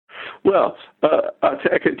Well,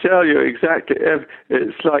 I can tell you exactly.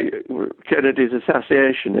 It's like Kennedy's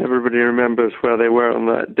assassination. Everybody remembers where they were on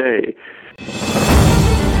that day.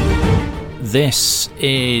 This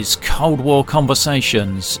is Cold War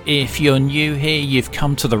Conversations. If you're new here, you've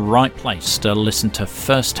come to the right place to listen to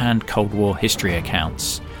first-hand Cold War history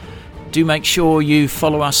accounts. Do make sure you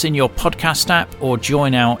follow us in your podcast app or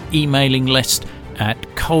join our emailing list at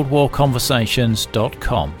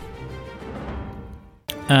coldwarconversations.com.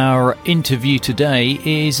 Our interview today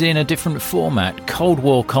is in a different format. Cold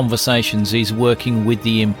War Conversations is working with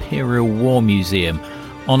the Imperial War Museum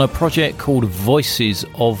on a project called Voices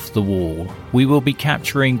of the Wall. We will be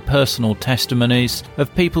capturing personal testimonies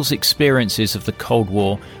of people's experiences of the Cold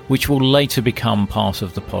War, which will later become part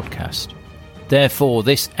of the podcast. Therefore,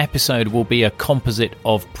 this episode will be a composite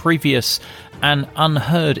of previous and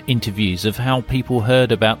unheard interviews of how people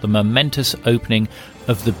heard about the momentous opening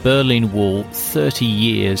of the Berlin Wall 30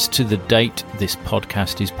 years to the date this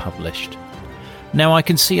podcast is published. Now, I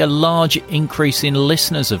can see a large increase in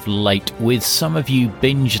listeners of late, with some of you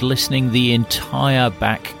binge listening the entire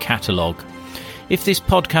back catalogue. If this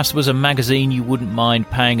podcast was a magazine, you wouldn't mind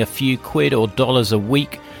paying a few quid or dollars a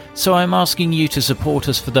week, so I'm asking you to support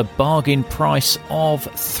us for the bargain price of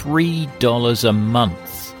 $3 a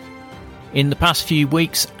month. In the past few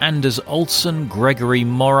weeks, Anders Olsson, Gregory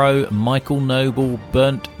Morrow, Michael Noble,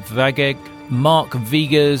 Bernd Vageg, Mark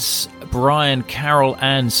Vigas, Brian Carroll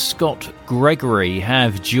and Scott Gregory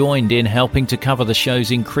have joined in helping to cover the show's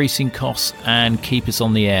increasing costs and keep us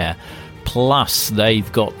on the air. Plus, they've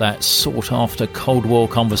got that sought-after Cold War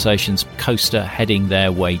Conversations coaster heading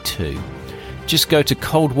their way too. Just go to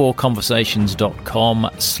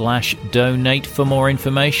coldwarconversations.com/donate for more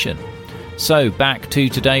information. So, back to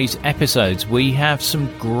today's episodes. We have some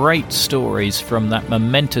great stories from that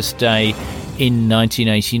momentous day in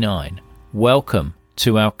 1989. Welcome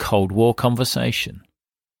to our Cold War conversation.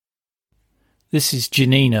 This is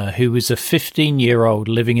Janina, who was a 15-year-old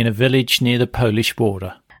living in a village near the Polish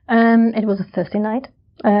border. It was a Thursday night.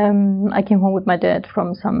 I came home with my dad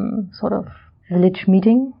from some sort of village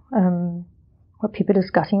meeting where people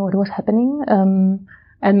discussing what was happening. And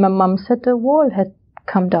my mum said the wall had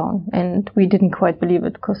come down, and we didn't quite believe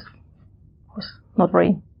it because it was not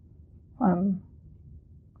very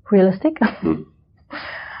realistic.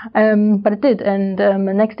 But it did, and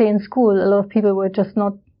the next day in school, a lot of people were just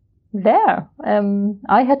not there.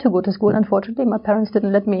 I had to go to school, unfortunately. My parents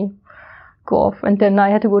didn't let me go off, and then I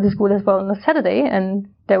had to go to school as well on a Saturday, and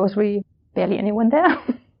there was really barely anyone there.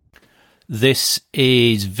 This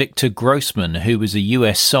is Victor Grossman, who was a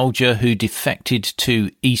US soldier who defected to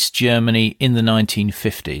East Germany in the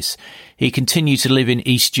 1950s. He continued to live in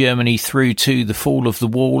East Germany through to the fall of the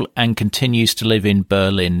wall and continues to live in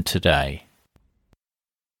Berlin today.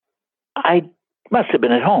 I must have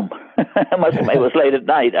been at home. It was late at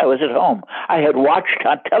night. I was at home. I had watched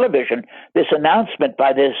on television this announcement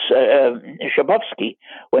by this Schabowski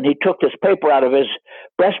when he took this paper out of his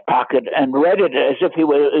breast pocket and read it as if he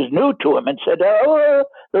was new to him and said, "Oh,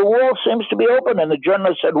 the wall seems to be open." And the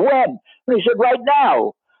journalist said, "When?" And he said, "Right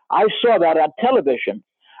now." I saw that on television.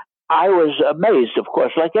 I was amazed, of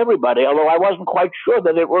course, like everybody, although I wasn't quite sure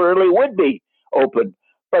that it really would be open.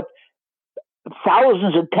 But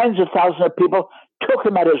thousands and tens of thousands of people took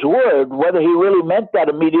him at his word, whether he really meant that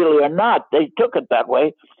immediately or not. They took it that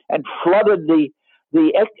way and flooded the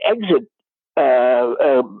exit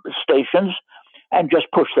stations and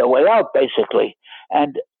just pushed their way out, basically.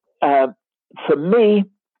 And for me,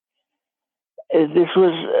 this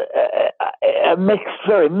was a mixed,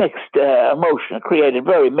 very mixed emotion. It created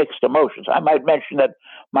very mixed emotions. I might mention that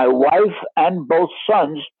my wife and both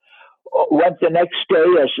sons went the next day,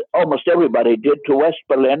 as almost everybody did, to West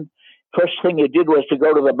Berlin. First thing you did was to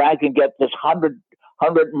go to the bank and get this 100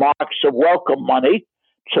 marks of welcome money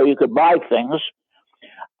so you could buy things.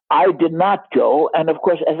 I did not go. And of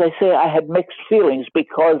course, as I say, I had mixed feelings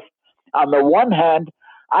because on the one hand,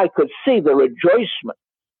 I could see the rejoicement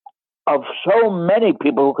of so many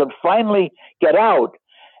people who could finally get out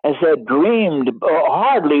as they dreamed or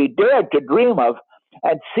hardly dared to dream of,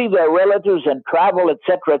 and see their relatives and travel,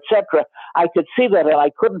 etc., etc. I could see that, and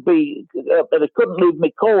it couldn't leave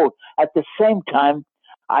me cold. At the same time,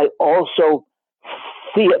 I also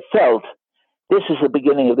felt this is the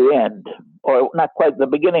beginning of the end, or not quite the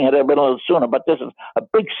beginning. Had been a little sooner, but this is a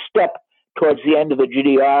big step towards the end of the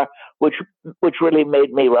GDR, which really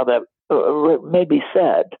made me made me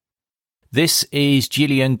sad. This is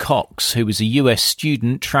Gillian Cox, who was a US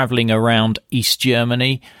student travelling around East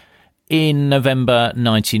Germany in November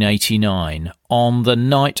 1989. On the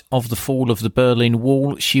night of the fall of the Berlin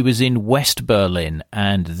Wall, she was in West Berlin,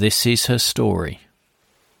 and this is her story.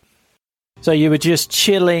 So you were just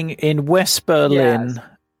chilling in West Berlin, Yes.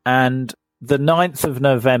 and the 9th of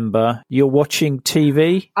November, you're watching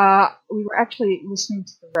TV? We were actually listening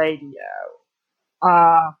to the radio.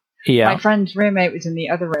 Yeah. My friend's roommate was in the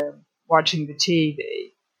other room watching the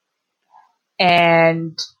TV.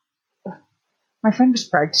 And my friend was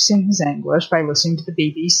practicing his English by listening to the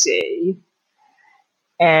BBC.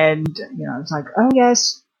 And, it's like, oh,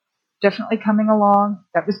 yes, definitely coming along.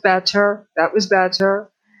 That was better. That was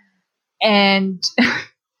better. And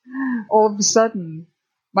all of a sudden,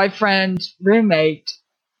 my friend's roommate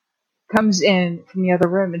comes in from the other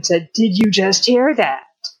room and said, "Did you just hear that?"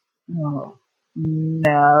 Oh,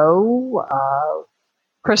 no.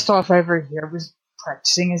 Christoph over here was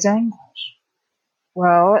practicing his English.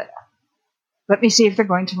 Well, let me see if they're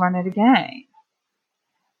going to run it again.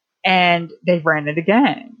 And they ran it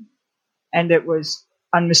again. And it was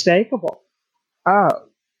unmistakable. Oh,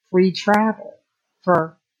 free travel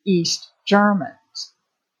for East Germans.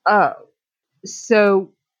 Oh.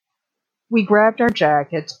 So we grabbed our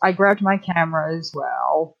jackets. I grabbed my camera as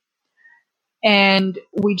well. And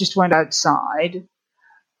we just went outside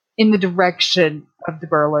in the direction of the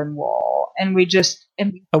Berlin Wall. And we just...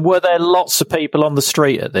 And were there lots of people on the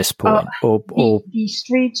street at this point? The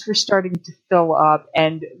streets were starting to fill up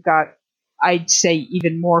and got, I'd say,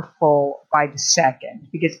 even more full by the second,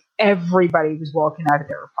 because everybody was walking out of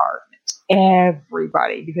their apartments.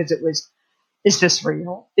 Everybody, because it was, is this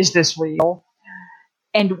real? Is this real?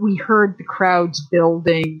 And we heard the crowds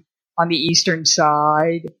building on the eastern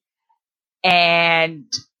side.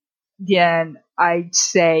 And then I'd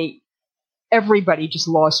say everybody just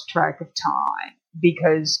lost track of time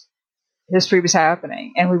because history was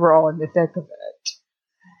happening and we were all in the thick of it.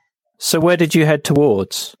 So where did you head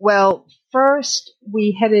towards? Well, first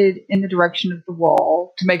we headed in the direction of the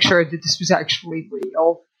wall to make sure that this was actually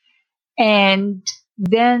real. And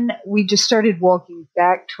then we just started walking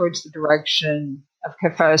back towards the direction of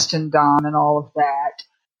Fürstendamm and all of that.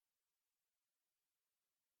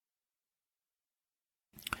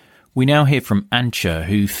 We now hear from Antje,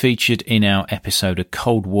 who featured in our episode A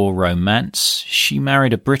Cold War Romance. She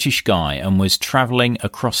married a British guy and was travelling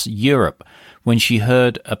across Europe when she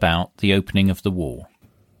heard about the opening of the wall.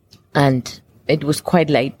 And it was quite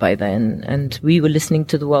late by then, and we were listening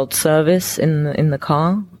to the World Service in the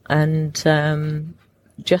car, and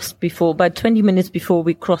just before, about 20 minutes before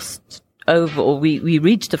we crossed over, or we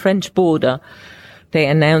reached the French border, they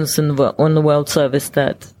announced on the World Service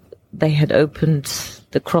that they had opened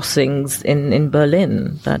the crossings in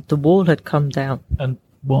Berlin, that the wall had come down. And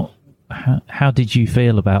how did you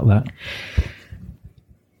feel about that?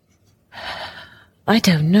 I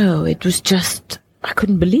don't know. It was just, I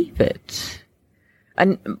couldn't believe it.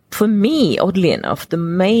 And for me, oddly enough, the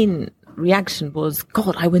main reaction was,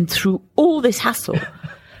 God, I went through all this hassle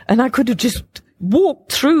and I could have just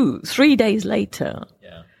walked through 3 days later.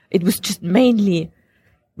 Yeah. It was just mainly,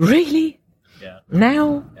 really? Yeah.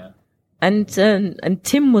 Now? Yeah. And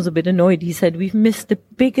Tim was a bit annoyed. He said, we've missed the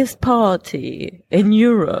biggest party in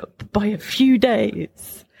Europe by a few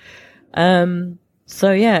days.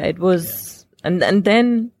 So yeah, it was, and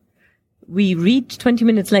then we reached, 20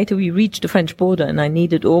 minutes later, we reached the French border and I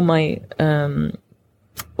needed all my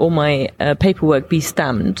paperwork be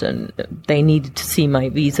stamped and they needed to see my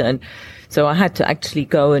visa. And so I had to actually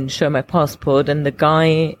go and show my passport, and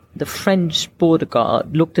the French border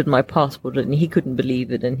guard looked at my passport and he couldn't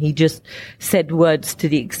believe it. And he just said words to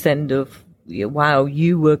the extent of, wow,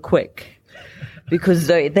 you were quick. Because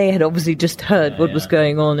they had obviously just heard what was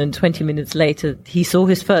going on. And 20 minutes later, he saw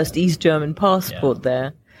his first East German passport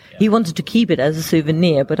there. Yeah. He wanted to keep it as a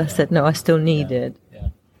souvenir, but I said, no, I still need it. Yeah.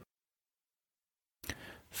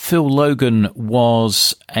 Phil Logan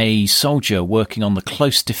was a soldier working on the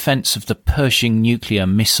close defence of the Pershing nuclear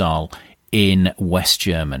missile in West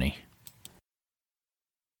Germany.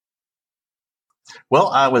 Well,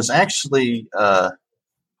 I was actually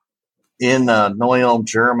in Neu-Ulm,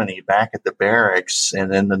 Germany, back at the barracks,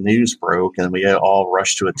 and then the news broke, and we all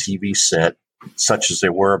rushed to a TV set, such as they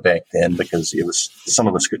were back then, because it was, some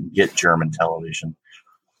of us couldn't get German television.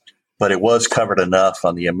 But it was covered enough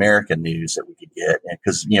on the American news that we could get,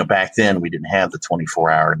 because back then we didn't have the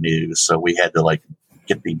 24-hour news, so we had to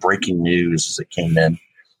get the breaking news as it came in.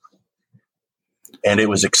 And it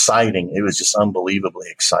was exciting. It was just unbelievably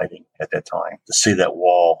exciting at that time to see that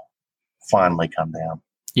wall finally come down.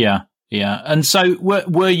 Yeah, yeah. And so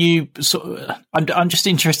were you I'm just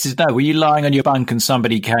interested to know, were you lying on your bunk and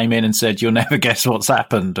somebody came in and said, you'll never guess what's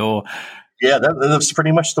happened? Or yeah, that was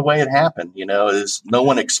pretty much the way it happened. Is no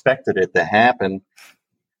one expected it to happen.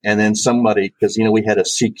 And then somebody, because, we had a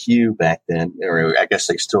CQ back then, or I guess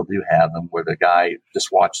they still do have them, where the guy just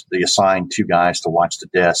they assigned 2 guys to watch the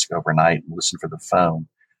desk overnight and listen for the phone.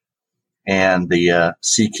 And the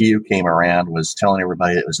CQ came around, was telling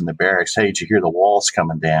everybody that was in the barracks, hey, did you hear the walls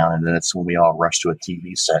coming down? And then it's when we all rushed to a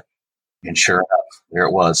TV set. And sure enough, there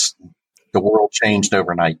it was. The world changed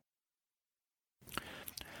overnight.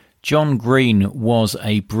 John Green was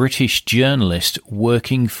a British journalist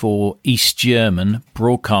working for East German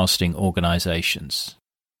broadcasting organizations.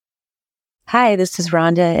 Hi, this is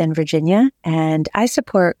Rhonda in Virginia, and I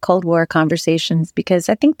support Cold War Conversations because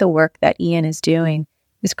I think the work that Ian is doing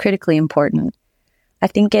is critically important. I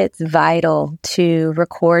think it's vital to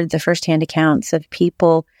record the firsthand accounts of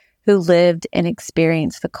people who lived and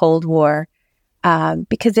experienced the Cold War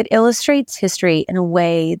because it illustrates history in a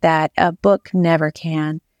way that a book never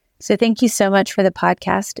can. So thank you so much for the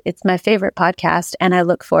podcast. It's my favorite podcast, and I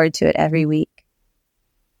look forward to it every week.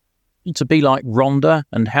 To be like Rhonda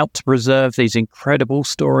and help to preserve these incredible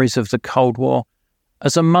stories of the Cold War,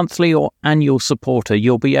 as a monthly or annual supporter,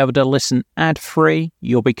 you'll be able to listen ad-free,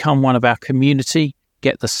 you'll become one of our community,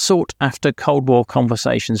 get the sought-after Cold War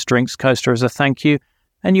Conversations drinks coaster as a thank you,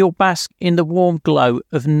 and you'll bask in the warm glow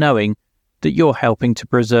of knowing that you're helping to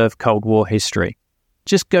preserve Cold War history.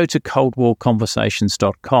 Just go to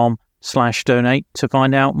coldwarconversations.com/donate to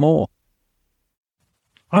find out more.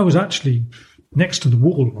 I was actually next to the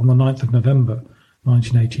wall on the 9th of November,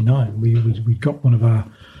 1989. We got one of our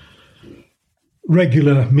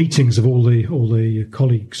regular meetings of all the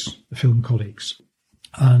colleagues, the film colleagues,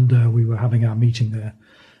 and we were having our meeting there.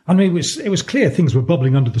 I mean, it was clear things were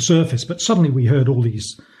bubbling under the surface, but suddenly we heard all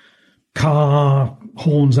these car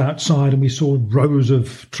horns outside, and we saw rows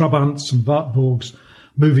of Trabants and Wartburgs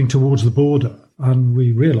moving towards the border, and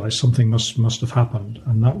we realised something must have happened,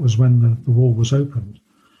 and that was when the war was opened,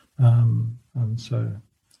 and so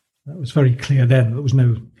that was very clear then. There was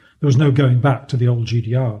no going back to the old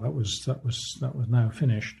GDR. That was now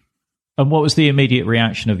finished. And what was the immediate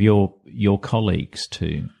reaction of your colleagues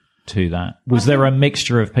to that? Was there a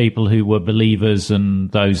mixture of people who were believers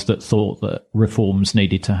and those that thought that reforms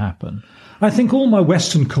needed to happen? I think all my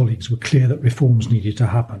Western colleagues were clear that reforms needed to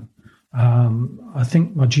happen. I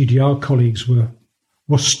think my GDR colleagues were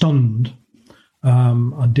stunned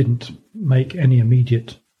and didn't make any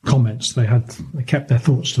immediate comments. They kept their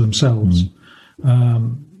thoughts to themselves.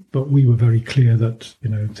 But we were very clear that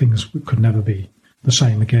things could never be the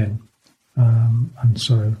same again. And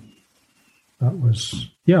so that was,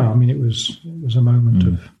 it was a moment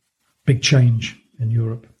of big change in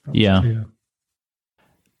Europe. That was clear.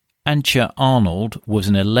 Antje Arnold was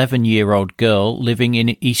an 11-year-old girl living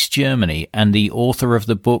in East Germany and the author of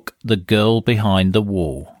the book The Girl Behind the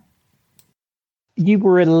Wall. You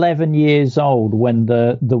were 11 years old when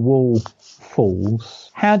the wall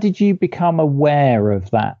falls. How did you become aware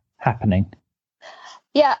of that happening?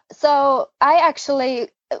 Yeah, so I actually,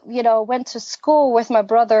 went to school with my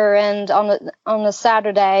brother and on a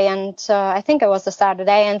Saturday, and I think it was a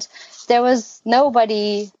Saturday, and there was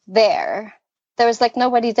nobody there. There was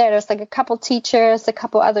nobody there. There was a couple teachers, a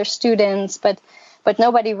couple other students, but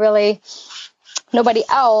nobody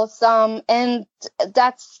else. And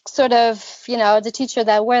that's sort of, the teacher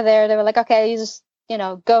that were there, they were like, okay, you just,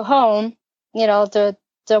 go home. The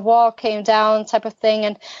wall came down type of thing.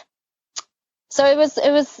 And so it was,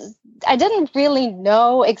 I didn't really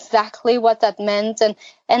know exactly what that meant. And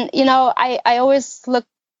I always look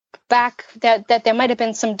back that there might have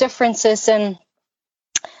been some differences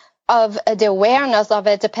of the awareness of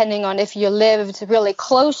it, depending on if you lived really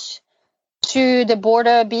close to the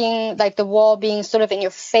border, being the wall being sort of in your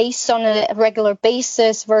face on a regular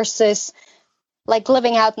basis versus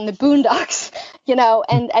living out in the boondocks,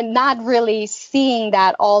 and not really seeing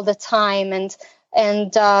that all the time. And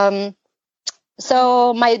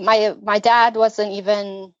so my dad wasn't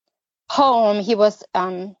even home. He was,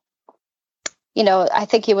 I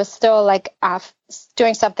think he was still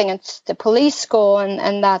doing something at the police school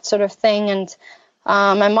and that sort of thing. And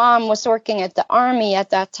my mom was working at the army at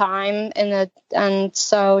that time, and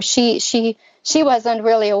so she wasn't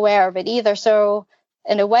really aware of it either. So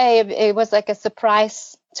in a way, it was a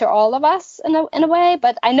surprise to all of us in a way.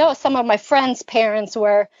 But I know some of my friends' parents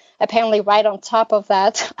were apparently right on top of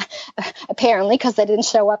that, apparently, because they didn't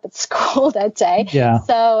show up at school that day. Yeah.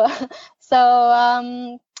 So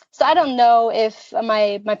I don't know if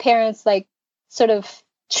my parents sort of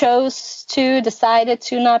decided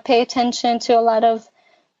to not pay attention to a lot of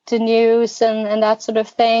the news and that sort of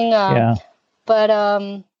thing.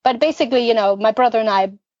 But basically, my brother and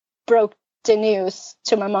I broke the news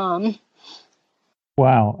to my mom.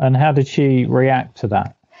 Wow. And how did she react to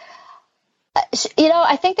that?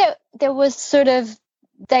 I think that there was sort of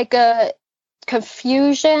like a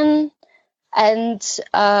confusion and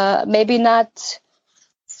maybe not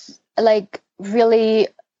like really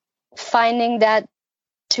finding that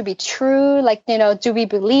to be true. Like, do we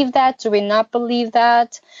believe that? Do we not believe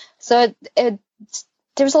that? So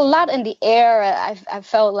there's a lot in the air. I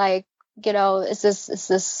felt like, is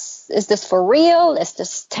this for real? Is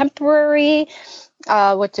this temporary?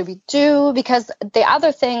 What do we do? Because the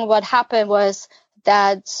other thing, what happened was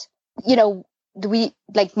that, we,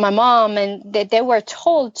 like my mom, and they were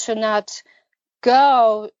told to not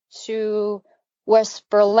go to West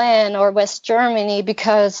Berlin or West Germany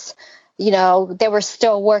because, they were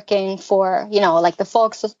still working for, like the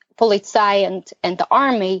Volkspolizei and the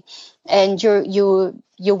army, and you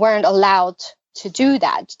weren't allowed to do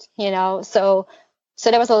that, So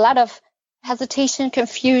there was a lot of hesitation,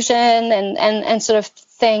 confusion, and sort of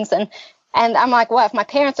things, and I'm like, well, if my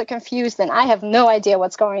parents are confused, then I have no idea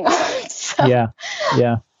what's going on. So.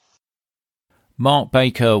 Yeah. Mark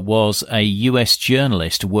Baker was a US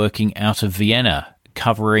journalist working out of Vienna,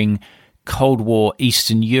 covering Cold War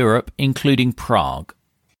Eastern Europe, including Prague.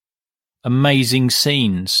 Amazing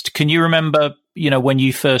scenes. Can you remember, when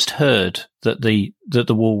you first heard that the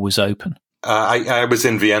wall was open? I was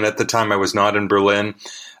in Vienna at the time. I was not in Berlin.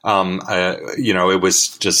 It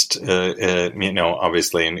was just,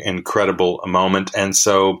 obviously an incredible moment. And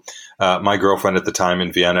so my girlfriend at the time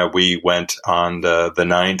in Vienna, we went on the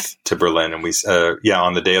 9th to Berlin, and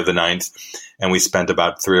on the day of the 9th, and we spent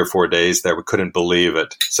about 3 or 4 days there. We couldn't believe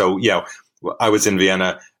it. So, I was in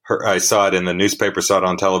Vienna. I saw it in the newspaper, saw it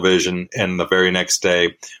on television, and the very next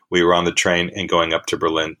day we were on the train and going up to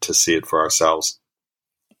Berlin to see it for ourselves.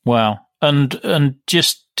 Wow. And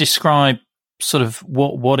just describe sort of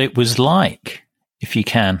what it was like, if you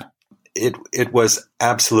can. It was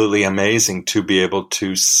absolutely amazing to be able to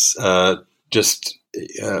we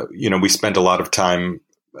spent a lot of time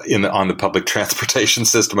on the public transportation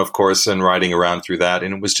system, of course, and riding around through that.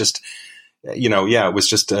 And it was just, it was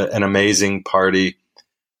just an amazing party.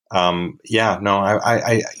 I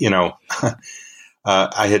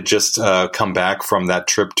had just come back from that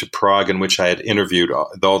trip to Prague, in which I had interviewed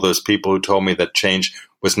all those people who told me that change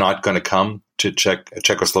was not going to come to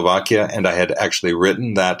Czechoslovakia. And I had actually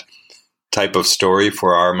written that type of story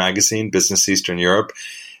for our magazine, Business Eastern Europe.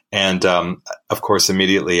 And, of course,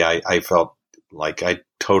 immediately I felt like I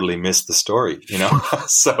totally missed the story,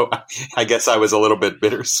 So I guess I was a little bit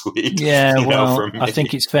bittersweet. Yeah, for me. I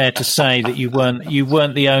think it's fair to say that you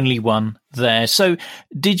weren't the only one there. So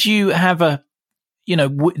did you have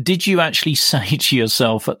did you actually say to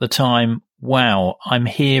yourself at the time, wow, I'm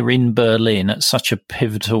here in Berlin at such a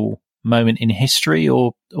pivotal moment in history,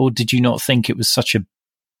 or did you not think it was such a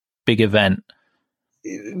big event?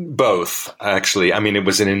 Both, actually. I mean, it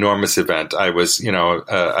was an enormous event. I was, but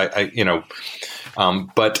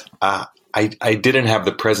I didn't have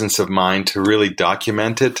the presence of mind to really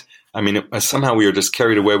document it. I mean, somehow we were just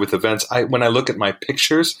carried away with events. When I look at my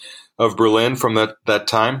pictures of Berlin from that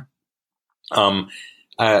time,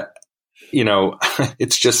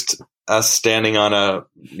 it's just us standing on a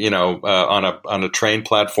train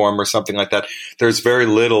platform or something like that. There's very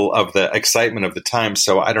little of the excitement of the time.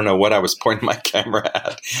 So I don't know what I was pointing my camera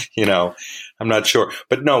at, I'm not sure,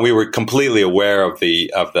 but no, we were completely aware of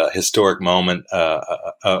the historic moment,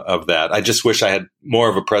 of that. I just wish I had more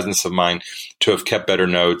of a presence of mind to have kept better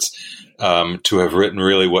notes, to have written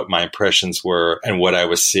really what my impressions were and what I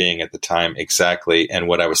was seeing at the time exactly, and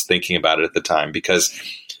what I was thinking about it at the time, because,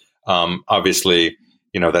 obviously,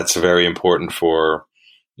 that's very important for,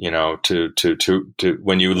 to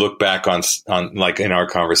when you look back on like in our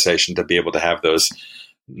conversation, to be able to have those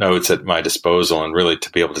notes at my disposal and really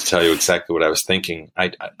to be able to tell you exactly what I was thinking.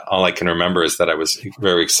 All I can remember is that I was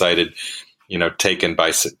very excited, taken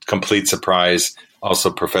by complete surprise,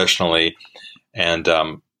 also professionally. And,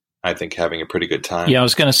 I think having a pretty good time. Yeah, I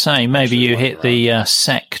was going to say, maybe you hit the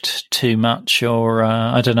sect too much, or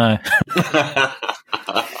I don't know.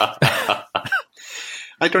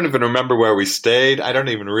 I don't even remember where we stayed. I don't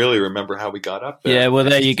even really remember how we got up there. Yeah, well,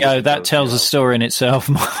 there you go. That tells a story in itself,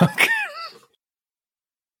 Mark.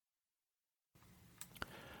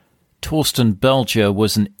 Torsten Belger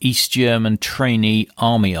was an East German trainee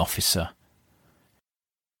army officer.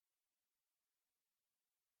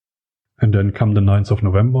 And then come the 9th of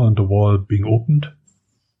November and the wall being opened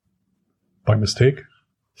by mistake.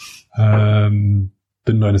 Didn't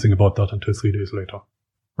know anything about that until 3 days later.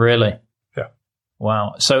 Really? Yeah.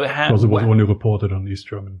 Wow. So because it was only reported on East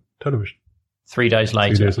German television. 3 days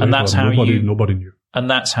later. 3 days later. And that's how nobody knew. And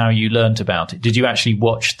that's how you learnt about it. Did you actually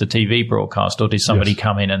watch the TV broadcast, or did somebody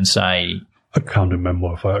come in and say, I can't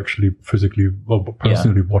remember if I actually personally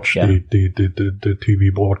watched the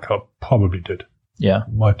TV broadcast. Probably did. Yeah.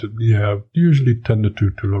 Usually tended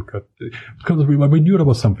to look at because we knew there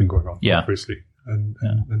was something going on, obviously, and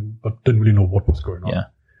but didn't really know what was going on. Yeah.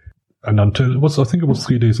 And until I think it was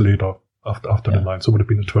 3 days later after the 9th, so it would have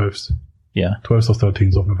been the 12th. Yeah. 12th or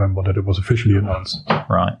 13th of November that it was officially announced.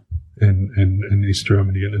 Right. In East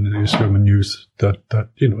Germany and in the East German news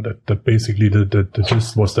that basically the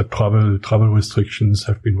gist was that travel restrictions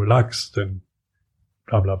have been relaxed and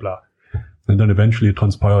blah blah blah. And then eventually it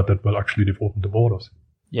transpired that actually they've opened the borders.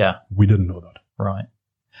 Yeah. We didn't know that. Right.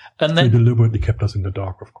 And then they deliberately kept us in the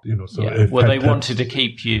dark, so they wanted to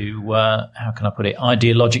keep you how can I put it,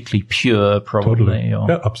 ideologically pure, probably. Totally.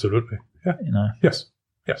 Or, absolutely. Yeah.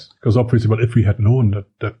 Yes, because obviously, but if we had known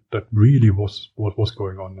that really was what was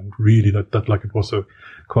going on, and really that like it was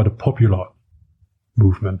quite a popular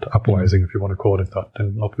movement, uprising, if you want to call it that,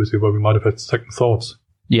 then obviously, we might have had second thoughts.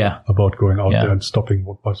 Yeah. About going out there and stopping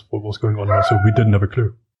what was going on. So we didn't have a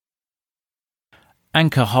clue.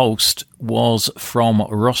 Anke Holst was from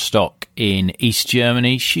Rostock in East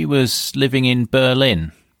Germany. She was living in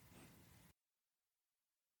Berlin.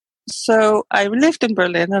 So I lived in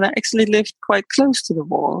Berlin, and I actually lived quite close to the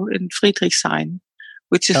wall in Friedrichshain,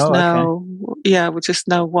 which is now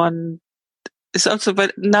one. It's also,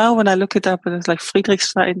 but now when I look it up, it's like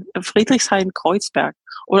Friedrichshain Kreuzberg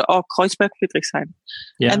or Kreuzberg Friedrichshain,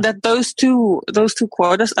 and that those two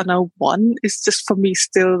quarters are now one is just for me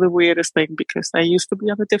still the weirdest thing because they used to be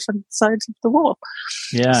on the different sides of the wall.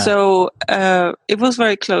 Yeah. So it was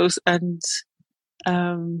very close, and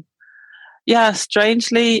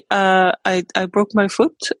strangely, I broke my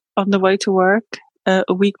foot on the way to work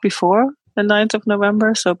a week before the 9th of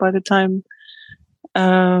November. So by the time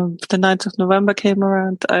the 9th of November came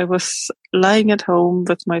around, I was lying at home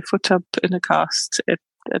with my foot up in a cast at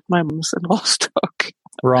my mom's in Rostock.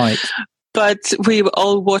 Right. But we were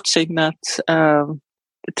all watching that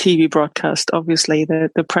TV broadcast, obviously,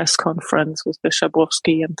 the press conference with the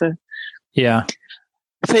Schabowski and the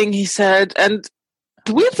thing he said. And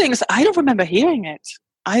the weird thing is, I don't remember hearing it.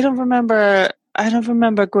 I don't remember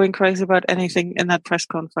going crazy about anything in that press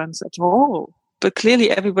conference at all. But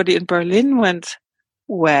clearly everybody in Berlin went,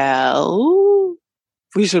 well,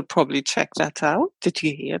 we should probably check that out. Did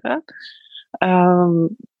you hear that?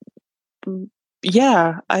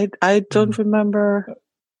 I don't remember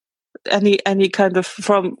any kind of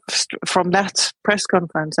from that press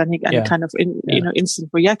conference any kind of instant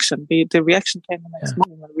reaction. The reaction came the next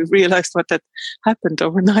morning when we realized what had happened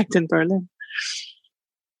overnight in Berlin.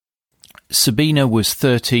 Sabina was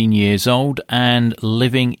 13 years old and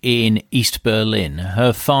living in East Berlin.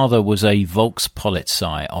 Her father was a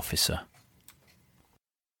Volkspolizei officer.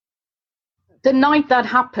 The night that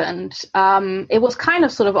happened, it was kind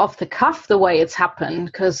of sort of off the cuff the way it's happened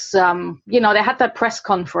because, they had that press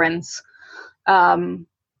conference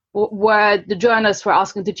where the journalists were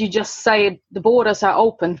asking, did you just say the borders are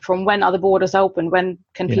open? From when are the borders open? When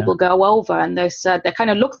can people go over? And they said, they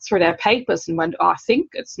kind of looked through their papers and went, I think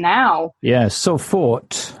it's now. Yeah,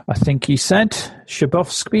 sofort, I think he said,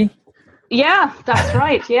 Schabowski. Yeah, that's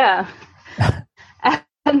right, yeah.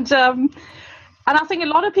 And I think a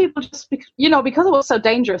lot of people just, because it was so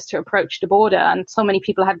dangerous to approach the border and so many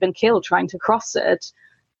people had been killed trying to cross it,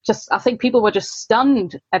 I think people were just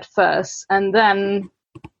stunned at first. And then,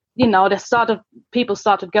 people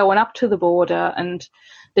started going up to the border and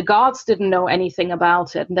the guards didn't know anything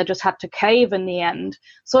about it and they just had to cave in the end.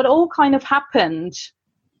 So it all kind of happened.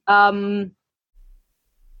 Hello,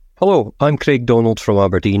 I'm Craig Donald from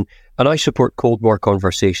Aberdeen, and I support Cold War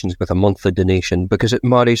Conversations with a monthly donation because it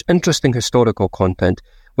marries interesting historical content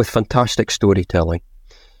with fantastic storytelling.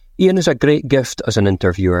 Ian is a great gift as an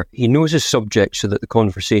interviewer. He knows his subject so that the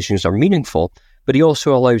conversations are meaningful, but he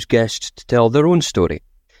also allows guests to tell their own story.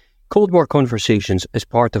 Cold War Conversations is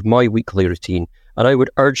part of my weekly routine, and I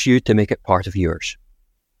would urge you to make it part of yours.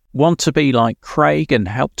 Want to be like Craig and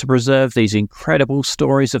help to preserve these incredible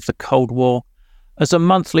stories of the Cold War? As a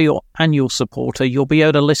monthly or annual supporter, you'll be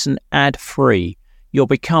able to listen ad-free. You'll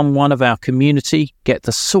become one of our community, get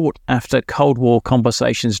the sought-after Cold War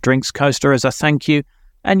Conversations drinks coaster as a thank you,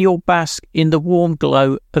 and you'll bask in the warm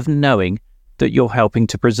glow of knowing that you're helping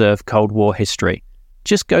to preserve Cold War history.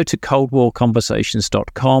 Just go to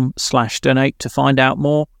coldwarconversations.com/donate to find out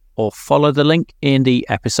more, or follow the link in the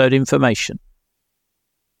episode information.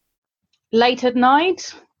 Late at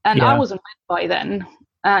night, and I wasn't with by then.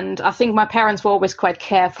 And I think my parents were always quite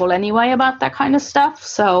careful anyway about that kind of stuff.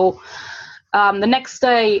 So the next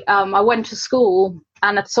day I went to school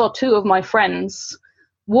and I saw two of my friends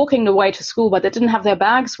walking the way to school, but they didn't have their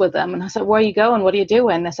bags with them. And I said, where are you going? What are you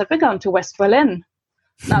doing? They said, we're going to West Berlin.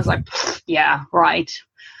 And I was like, yeah, right.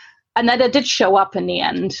 And then they did show up in the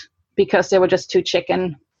end because they were just too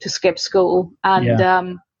chicken to skip school.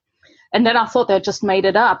 And and then I thought they just made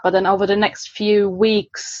it up. But then over the next few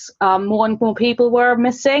weeks, more and more people were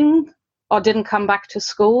missing or didn't come back to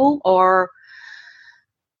school.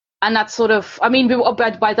 And that's sort of, I mean,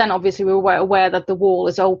 by then, obviously, we were aware that the wall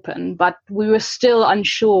is open, but we were still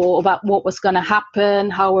unsure about what was going to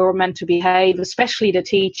happen, how we were meant to behave, especially the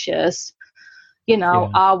teachers. You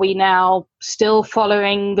know, are we now still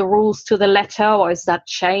following the rules to the letter, or is that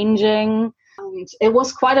changing? And it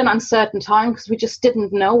was quite an uncertain time because we just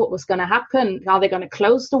didn't know what was going to happen. Are they going to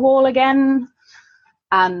close the wall again?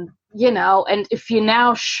 And, you know, and if you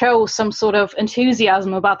now show some sort of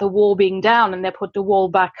enthusiasm about the wall being down and they put the wall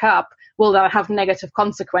back up, will that have negative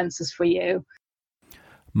consequences for you?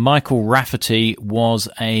 Michael Rafferty was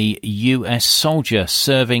a US soldier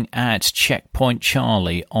serving at Checkpoint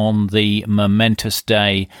Charlie on the momentous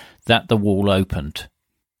day that the wall opened.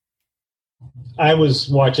 I was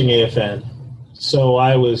watching AFN, so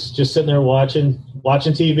I was just sitting there watching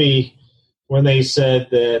TV when they said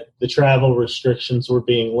that the travel restrictions were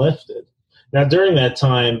being lifted. Now, during that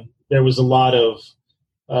time, there was a lot of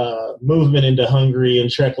movement into Hungary and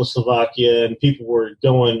Czechoslovakia, and people were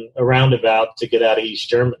going around about to get out of East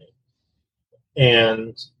Germany.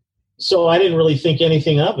 And so I didn't really think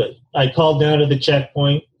anything of it. I called down to the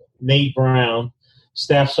checkpoint, Nate Brown,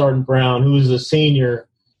 Staff Sergeant Brown, who was a senior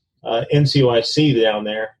NCOIC down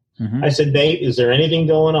there. Mm-hmm. I said, Nate, is there anything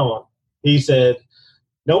going on? He said,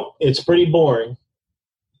 nope, it's pretty boring.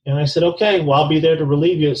 And I said, okay, well, I'll be there to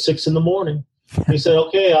relieve you at 6 a.m. He said,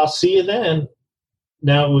 okay, I'll see you then.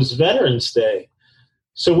 Now, it was Veterans Day.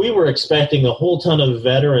 So we were expecting a whole ton of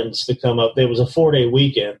veterans to come up. There was a 4-day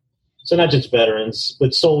weekend. So not just veterans,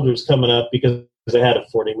 but soldiers coming up because they had a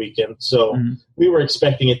 4-day weekend. So we were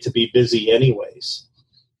expecting it to be busy anyways.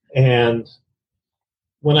 And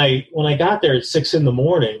when I got there at 6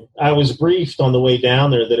 a.m, I was briefed on the way down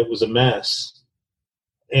there that it was a mess.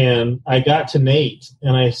 And I got to Nate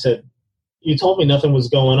and I said, you told me nothing was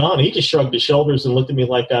going on. He just shrugged his shoulders and looked at me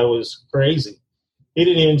like I was crazy. He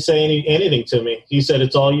didn't even say anything to me. He said,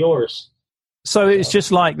 it's all yours. So it's just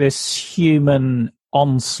like this human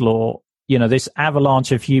onslaught, you know, this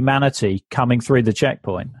avalanche of humanity coming through the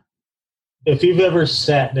checkpoint. If you've ever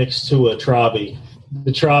sat next to a Trabi,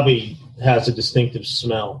 the Trabi has a distinctive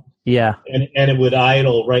smell. Yeah. And it would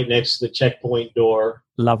idle right next to the checkpoint door.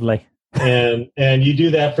 Lovely. And you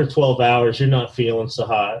do that for 12 hours, you're not feeling so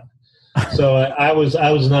hot. So I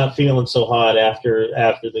was not feeling so hot after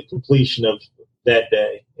the completion of that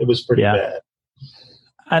day. It was pretty bad.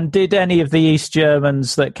 And did any of the East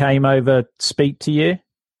Germans that came over speak to you?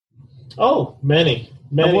 Oh, many.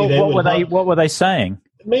 What were they saying?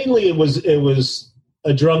 Mainly, it was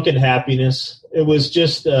a drunken happiness. It was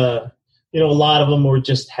just, a lot of them were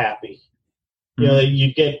just happy. You know,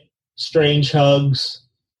 you get strange hugs,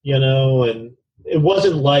 and it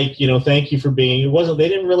wasn't like, thank you for being. It wasn't. They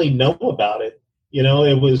didn't really know about it.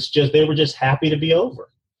 It was just they were just happy to be over.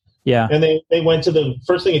 Yeah. And they went to the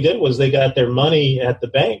first thing they did was they got their money at the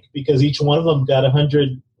bank because each one of them got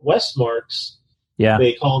 100 Westmarks. Yeah.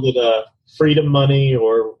 They called it freedom money,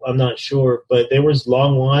 or I'm not sure, but there was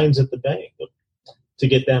long lines at the bank to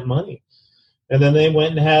get that money. And then they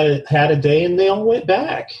went and had a day, and they all went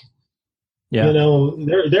back. Yeah.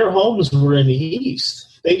 Their homes were in the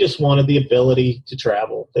East. They just wanted the ability to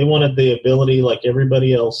travel. They wanted the ability, like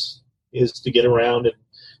everybody else, is to get around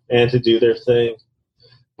and to do their thing.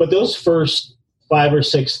 But those first 5 or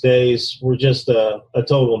 6 days were just a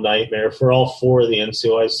total nightmare for all 4 of the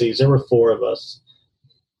NCOICs. There were 4 of us.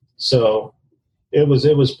 So it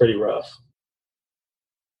was pretty rough.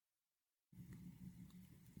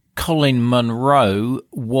 Colin Munro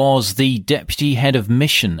was the deputy head of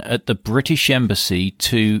mission at the British Embassy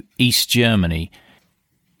to East Germany.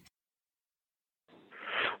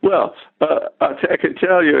 Well, I can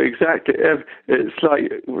tell you exactly. It's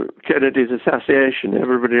like Kennedy's assassination.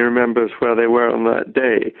 Everybody remembers where they were on that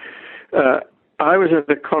day. I was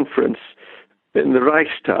at a conference in the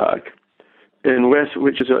Reichstag in West,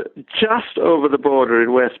 which is just over the border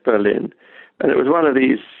in West Berlin, and it was one of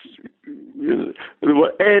these. There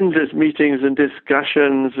were endless meetings and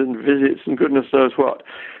discussions and visits and goodness knows what.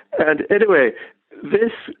 And anyway,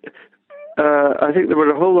 this I think there were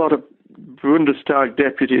a whole lot of Bundestag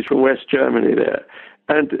deputies from West Germany there,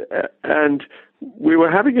 and we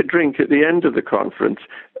were having a drink at the end of the conference,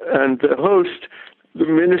 and the host, the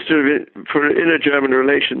Minister for Inner German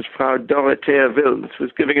Relations, Frau Dorothea Wilms,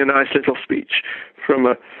 was giving a nice little speech from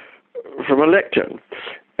a lectern,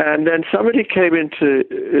 And then somebody came into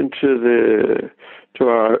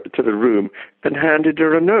the room and handed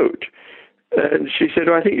her a note. And she said,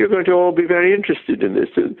 I think you're going to all be very interested in this.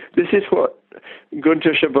 And this is what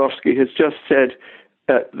Günter Schabowski has just said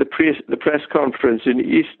at the press conference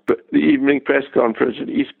the evening press conference in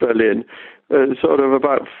East Berlin, sort of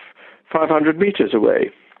about 500 meters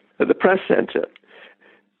away at the press center.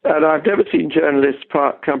 And I've never seen journalists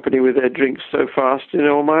part company with their drinks so fast in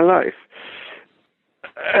all my life.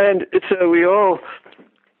 And so we all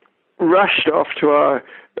rushed off to our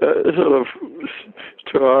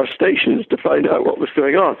to our stations to find out what was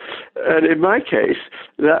going on. And in my case,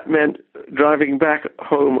 that meant driving back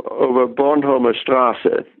home over Bornholmer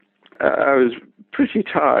Straße. I was pretty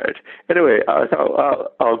tired. Anyway, I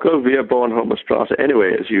thought I'll go via Bornholmer Straße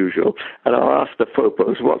anyway, as usual, and I'll ask the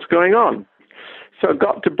Fopos what's going on. So I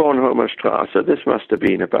got to Bornholmer Straße. This must have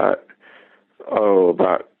been about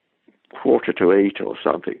 7:45 or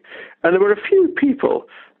something. And there were a few people,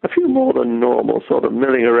 a few more than normal, sort of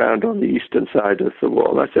milling around on the eastern side of the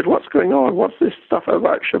wall. I said, what's going on? What's this stuff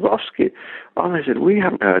about Schabowski? And they said, we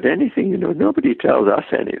haven't heard anything. Nobody tells us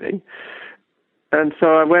anything. And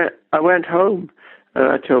so I went home and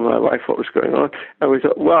I told my wife what was going on. And we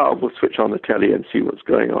thought, well, we'll switch on the telly and see what's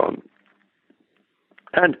going on.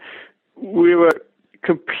 And we were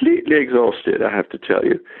completely exhausted, I have to tell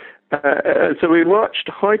you. And so we watched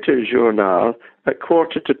Heute Journal at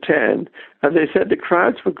 9:45, and they said the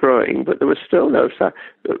crowds were growing, but there was still no sign.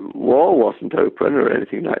 The wall wasn't open or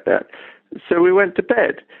anything like that. So we went to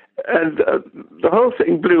bed, and the whole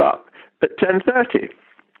thing blew up at 10:30.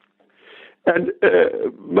 And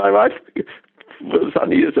my wife was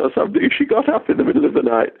uneasy or something. She got up in the middle of the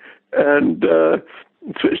night and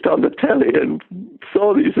switched on the telly and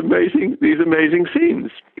saw these amazing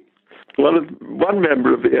scenes. One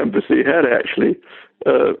member of the embassy had actually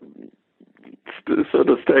sort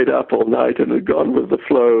of stayed up all night and had gone with the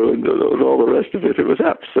flow and all the rest of it. It was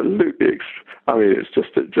absolutely, it's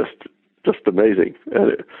just amazing,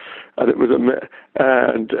 and it was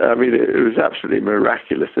absolutely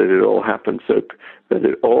miraculous that it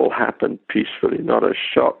all happened peacefully. Not a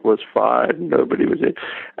shot was fired, nobody was in,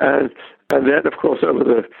 and then of course over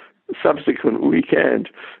the subsequent weekend,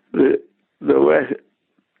 the way.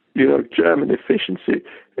 German efficiency.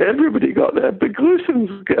 Everybody got their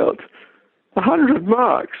Begrüßungsgeld, 100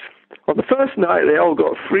 marks. On the first night, they all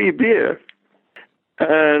got free beer.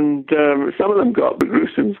 And some of them got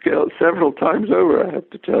Begrüßungsgeld several times over, I have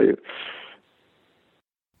to tell you.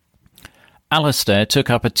 Alastair took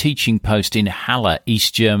up a teaching post in Halle,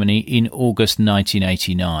 East Germany, in August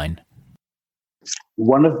 1989.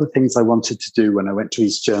 One of the things I wanted to do when I went to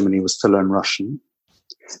East Germany was to learn Russian,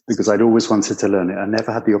 because I'd always wanted to learn it. I never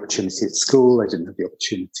had the opportunity at school. I didn't have the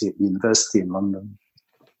opportunity at university in London.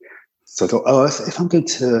 So I thought, if I'm going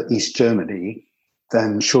to East Germany,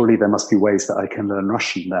 then surely there must be ways that I can learn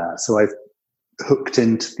Russian there. So I hooked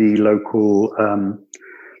into the local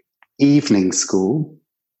evening school.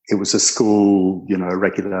 It was a school, a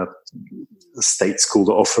regular state school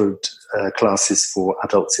that offered classes for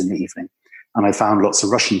adults in the evening. And I found lots of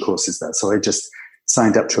Russian courses there. So I just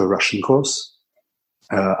signed up to a Russian course.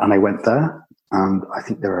 And I went there, and I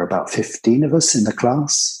think there were about 15 of us in the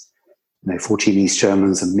class, 14 East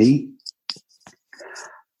Germans and me.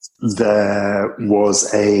 There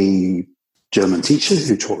was a German teacher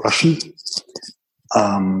who taught Russian.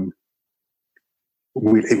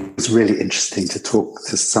 It was really interesting to talk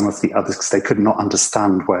to some of the others because they could not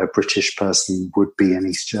understand why a British person would be in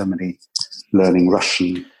East Germany learning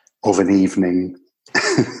Russian of an evening.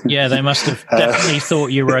 Yeah, they must have definitely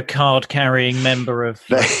thought you were a card-carrying member of...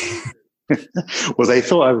 Well, they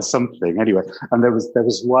thought I was something anyway. And there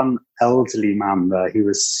was one elderly man there. He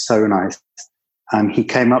was so nice. And he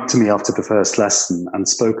came up to me after the first lesson and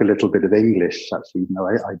spoke a little bit of English, actually.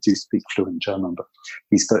 I do speak fluent German, but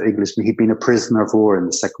he spoke English. He'd been a prisoner of war in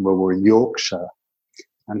the Second World War in Yorkshire.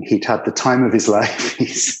 And he'd had the time of his life, he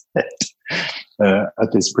said,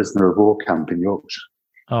 at this prisoner of war camp in Yorkshire.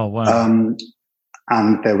 Oh, wow.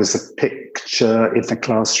 And there was a picture in the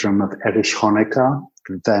classroom of Erich Honecker,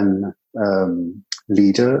 then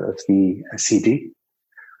leader of the SED,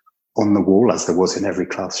 on the wall, as there was in every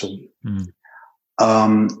classroom.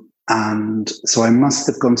 And so I must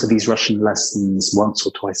have gone to these Russian lessons once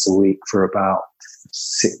or twice a week for about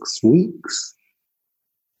 6 weeks.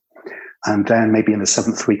 And then maybe in the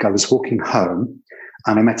 7th week, I was walking home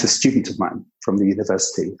and I met a student of mine from the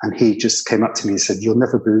university, and he just came up to me and said, "You'll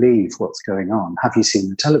never believe what's going on. Have you seen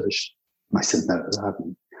the television?" And I said, "No, I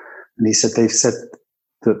haven't." And he said, "They've said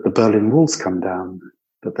that the Berlin Wall's come down,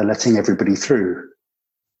 that they're letting everybody through."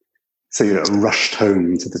 So, I rushed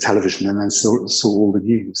home to the television and then saw all the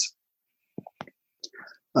news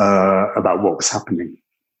about what was happening.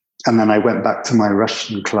 And then I went back to my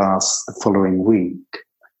Russian class the following week,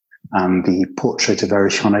 and the portrait of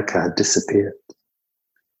Erich Honecker had disappeared.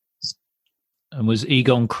 And was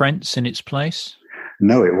Egon Krenz in its place?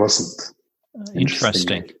 No, it wasn't.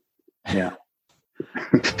 Interesting. Yeah.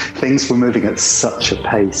 Things were moving at such a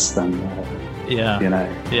pace then. Yeah.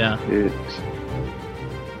 Yeah.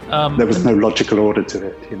 There was no logical order to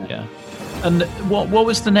it. Yeah. And what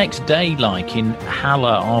was the next day like in Halle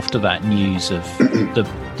after that news of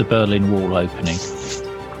the Berlin Wall opening?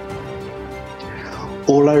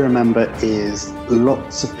 All I remember is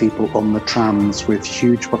lots of people on the trams with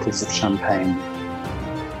huge bottles of champagne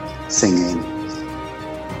singing.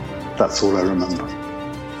 That's all I remember.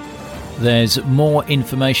 There's more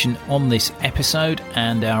information on this episode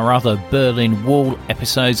and our other Berlin Wall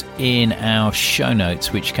episodes in our show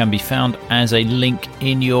notes, which can be found as a link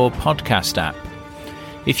in your podcast app.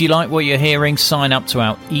 If you like what you're hearing, sign up to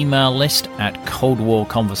our email list at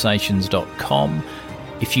coldwarconversations.com.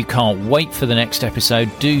 If you can't wait for the next episode,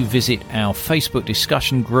 do visit our Facebook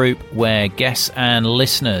discussion group where guests and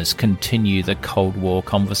listeners continue the Cold War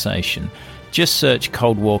conversation. Just search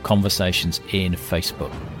Cold War Conversations in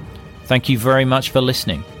Facebook. Thank you very much for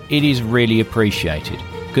listening. It is really appreciated.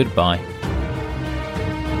 Goodbye.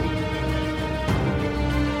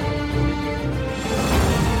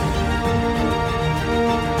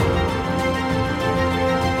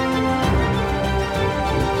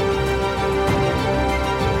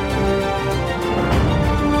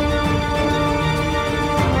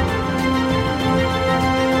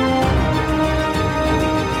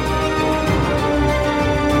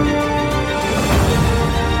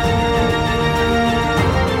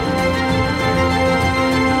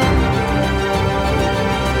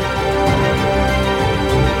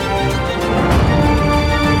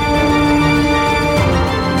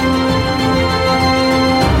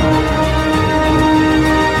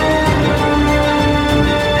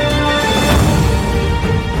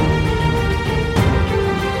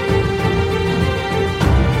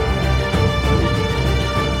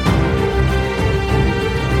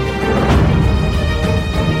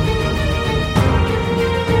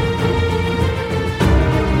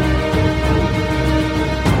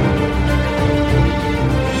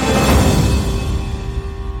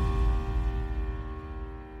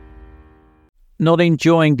 Not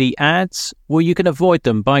enjoying the ads? Well, you can avoid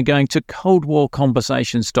them by going to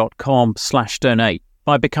coldwarconversations.com/donate.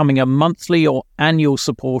 By becoming a monthly or annual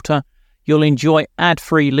supporter, you'll enjoy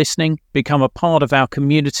ad-free listening, become a part of our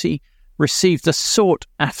community, receive the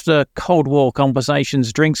sought-after Cold War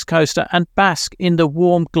Conversations drinks coaster, and bask in the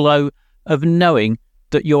warm glow of knowing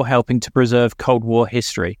that you're helping to preserve Cold War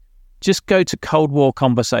history. Just go to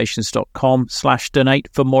coldwarconversations.com/donate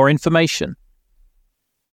for more information.